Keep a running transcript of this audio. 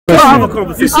have a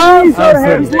conversation.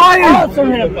 He's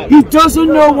lying. He doesn't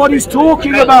know what he's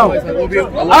talking about.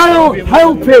 I'll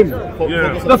help him.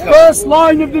 The first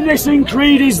line of the Nicaean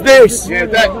Creed is this: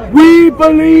 we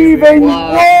believe in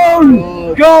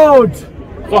one God.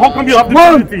 So how come you have the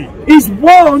Trinity? Is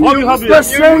one the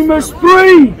same as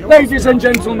three, ladies and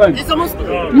gentlemen?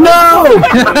 No!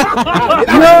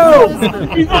 No!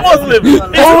 He's a Muslim!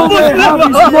 All they have is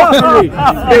mockery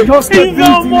because they're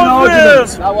beating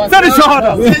arguments. Say the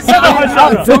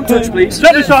Shahada! Don't touch, please.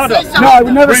 Say the Shahada! No, I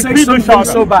would never say something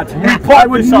so bad. I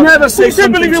would never say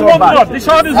something so bad.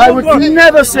 I would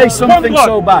never say something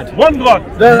so bad. One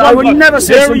God. I would never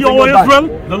say something so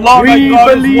bad. We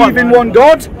believe in one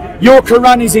God. Your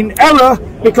Quran is in error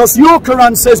because your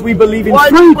Quran says we believe in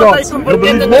three gods. Your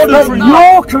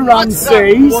Quran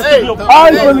says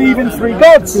I believe in three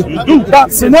gods.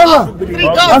 That's an error.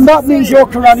 And that means your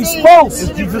Quran is false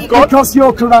because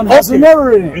your Quran has an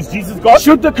error in it. Is Jesus God?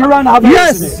 Should the Quran have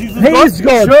errors in it? He is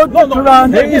God. Should the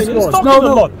Quran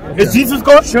No. Is Jesus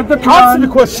God? Should the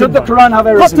Quran have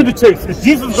errors in it? Cut to the chase. Is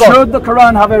Jesus God? Should the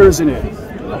Quran have errors in it?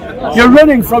 You're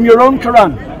running from your own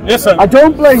Quran. Listen, I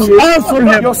don't blame you. Answer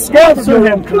him. You're scared of your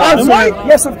own Quran.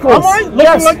 Yes, of course. Am I looking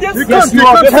yes. like this? Yes, you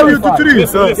are terrified.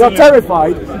 You're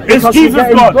terrified because you're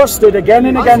getting busted again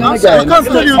and again and again.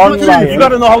 You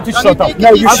gotta know how to shut up.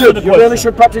 No, you should. You really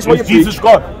should practice what you preach. Jesus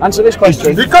God? Answer this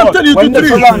question. They can't tell you when the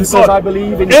truth. Quran says I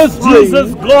believe in Is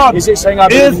Jesus God? Is it saying I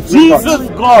believe in three gods? Is Jesus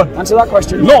God? Answer that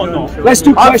question. No. Let's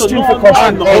do question for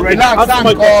question.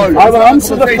 I will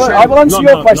answer the first. I will answer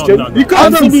your question. You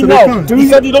can't answer me now. You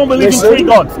said you don't believe in three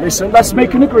gods. Listen, let's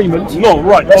make an agreement. No,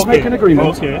 right. Let's make an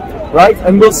agreement. Okay. Right,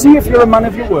 and we'll see if you're a man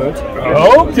of your word.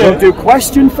 Okay. We'll do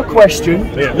question for question.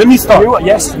 Yeah. Let me start.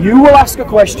 You will ask a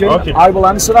question. Okay. I will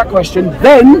answer that question.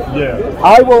 Then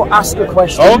I will ask a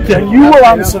question. Okay. And you will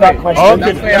answer that question.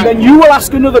 Okay. And then you will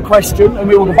ask another question, and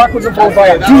we will go backwards and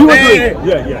forwards. Do you agree?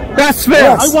 Yeah. That's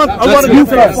fair. Yes. I want to you do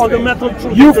first. fundamental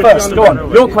truth. You first. Go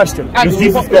on. Your question. Is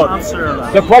Jesus God?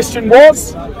 The question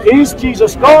was, is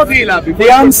Jesus God? The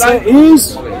answer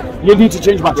is, you need to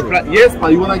change battery. Yes,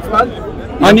 but you want to expand?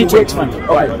 I need to expand.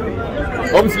 Okay.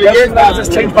 Obviously, yes,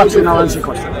 just change battery and I'll answer your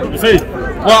question. See,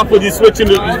 what happened? He's switching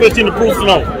the proofs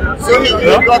now. So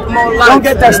you got more light. Don't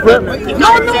get desperate.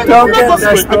 Don't get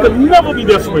desperate. I could never be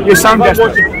desperate. You sound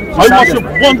desperate. I worship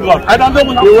one God. I don't know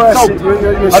when you shout.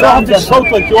 I don't have to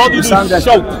shout like you all do. You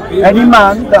shout. Any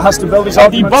man that has to build his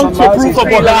arguments on your proof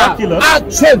about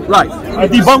miraculous. Right. I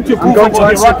debunked your proof about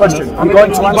miraculous. I'm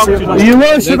going to answer your question. You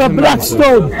worship a black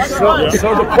stone.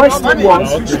 So the question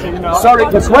was, sorry,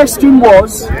 the question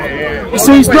was, you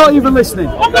see, he's not even listening.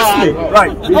 I'm listening.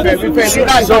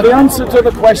 Right. So the answer to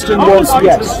the question was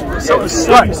yes.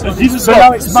 Right. So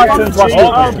now it's my turn to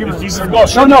ask you a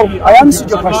question. No, I answered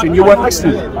your question. You weren't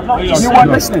listening. You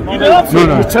weren't listening.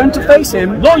 You turned to face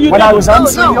him when I was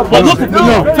answering your question.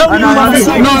 No.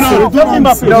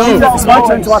 It's my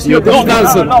turn to ask you a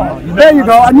question. There you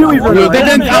go. I knew he would. They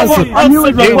didn't answer. I knew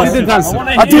he would. They didn't answer.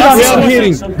 I did answer.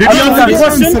 Hearing. Did you answer the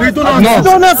question? No.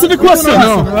 Don't answer the question.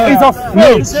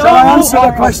 No. Shall I answer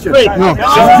the question? No.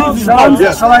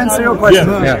 Shall I answer your question?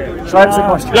 Yeah. Shall I answer the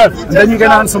question? Yes. And then you're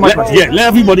going to answer my question. Yeah, let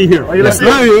everybody hear. Are you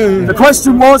listening? The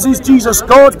question was, is Jesus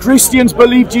God? Christians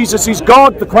believe Jesus is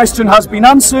God. The question has been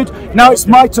answered. Now it's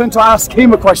my turn to ask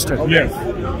him a question. Yes.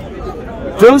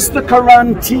 Does the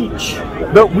Quran teach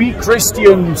that we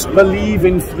Christians believe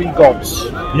in three gods?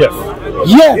 Yes.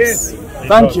 Yes.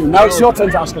 Thank you. Now it's your turn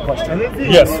to ask a question.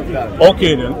 Yes.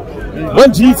 Okay then.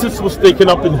 When Jesus was taken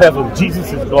up in heaven,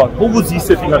 Jesus is God. Who was he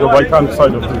sitting at the right hand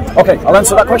side of him? Okay, I'll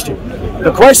answer that question.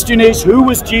 The question is, who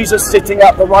was Jesus sitting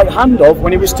at the right hand of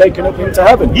when he was taken up into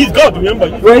heaven? He's God, remember?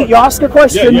 Wait, you ask a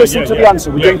question, listen to the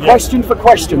answer. We're doing question for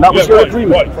question. That was your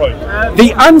agreement. Right.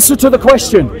 The answer to the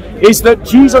question is that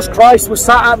Jesus Christ was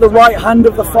sat at the right hand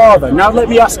of the Father. Now let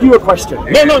me ask you a question.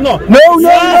 No.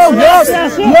 Yes.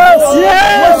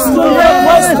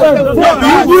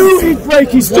 I knew he'd break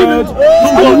his word.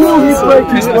 I knew he'd break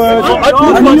his word.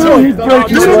 I knew he'd break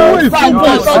his word.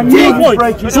 I knew he'd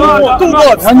break his word. Two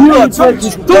gods. I knew he'd break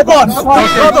his word. Two gods.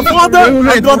 God the Father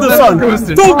and God the Son.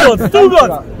 Two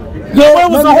gods. Where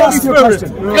was the Holy Spirit?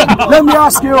 Let me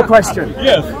ask you a question.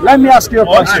 Yes. Let me ask you a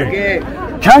question.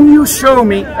 Can you show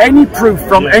me any proof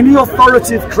from any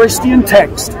authoritative Christian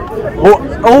text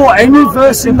or any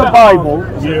verse in the Bible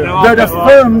that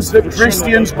affirms that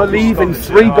Christians believe in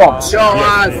three gods?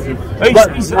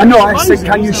 But, I know, I said,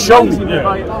 can you show me?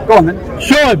 Go on then.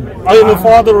 Show him. I am the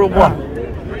Father of one.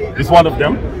 Is one of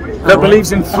them. That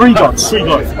believes in three gods. Three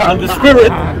gods. And the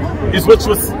Spirit is which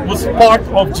was part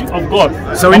of God.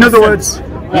 So in other words,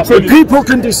 So people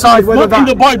can decide whether Not in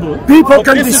the that. Bible. People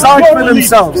can This is decide your for belief.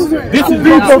 themselves. This is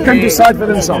People can decide for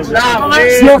themselves.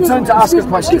 It's your turn to ask a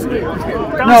question.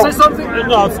 Can I say something?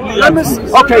 No, Let me,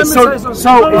 Okay, so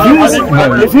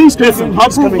if he's coming, I'll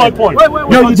prove my point.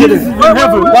 no, you Jesus is didn't. in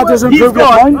heaven. That doesn't He's prove your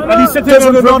God, point. and he's sitting Doesn't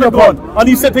on prove another your God, point. and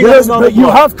he's sitting Yes, on another but you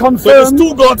God. have So confirmed there's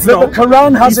two gods that now. the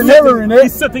Quran has an error in He's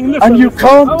it, sitting and you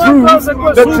can't prove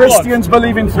that that two Christians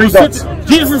believe in three He's gods. sitting-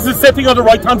 Jesus is sitting on the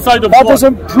right hand side of That God.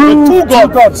 doesn't prove The two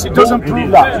gods. It doesn't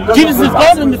prove that. Jesus is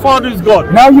God and the Father is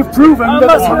God. Now you've proven that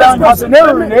the Quran has an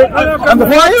error in it, and the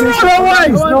fact is,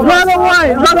 Run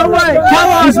away! Run away!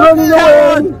 he's running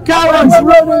away. He's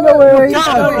running away.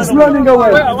 He's running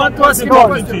away. I want to ask you a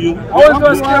question. I want to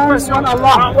ask you a question. I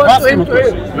want him to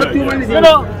hear. You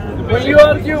know, when you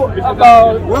argue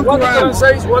about what the Quran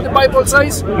says, what the Bible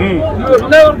says, you're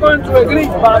never going to agree.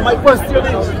 But my question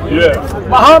is,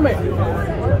 Muhammad,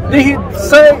 did he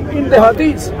say in the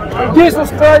Hadith, Jesus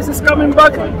Christ is coming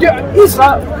back?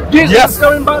 Jesus is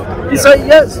coming back? He said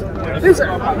yes. Listen,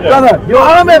 Brother,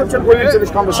 Muhammad, into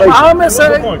this conversation.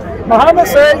 Muhammad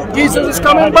said Jesus is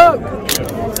coming back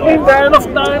in the end of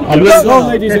time. So,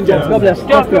 ladies and gentlemen,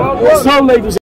 so, ladies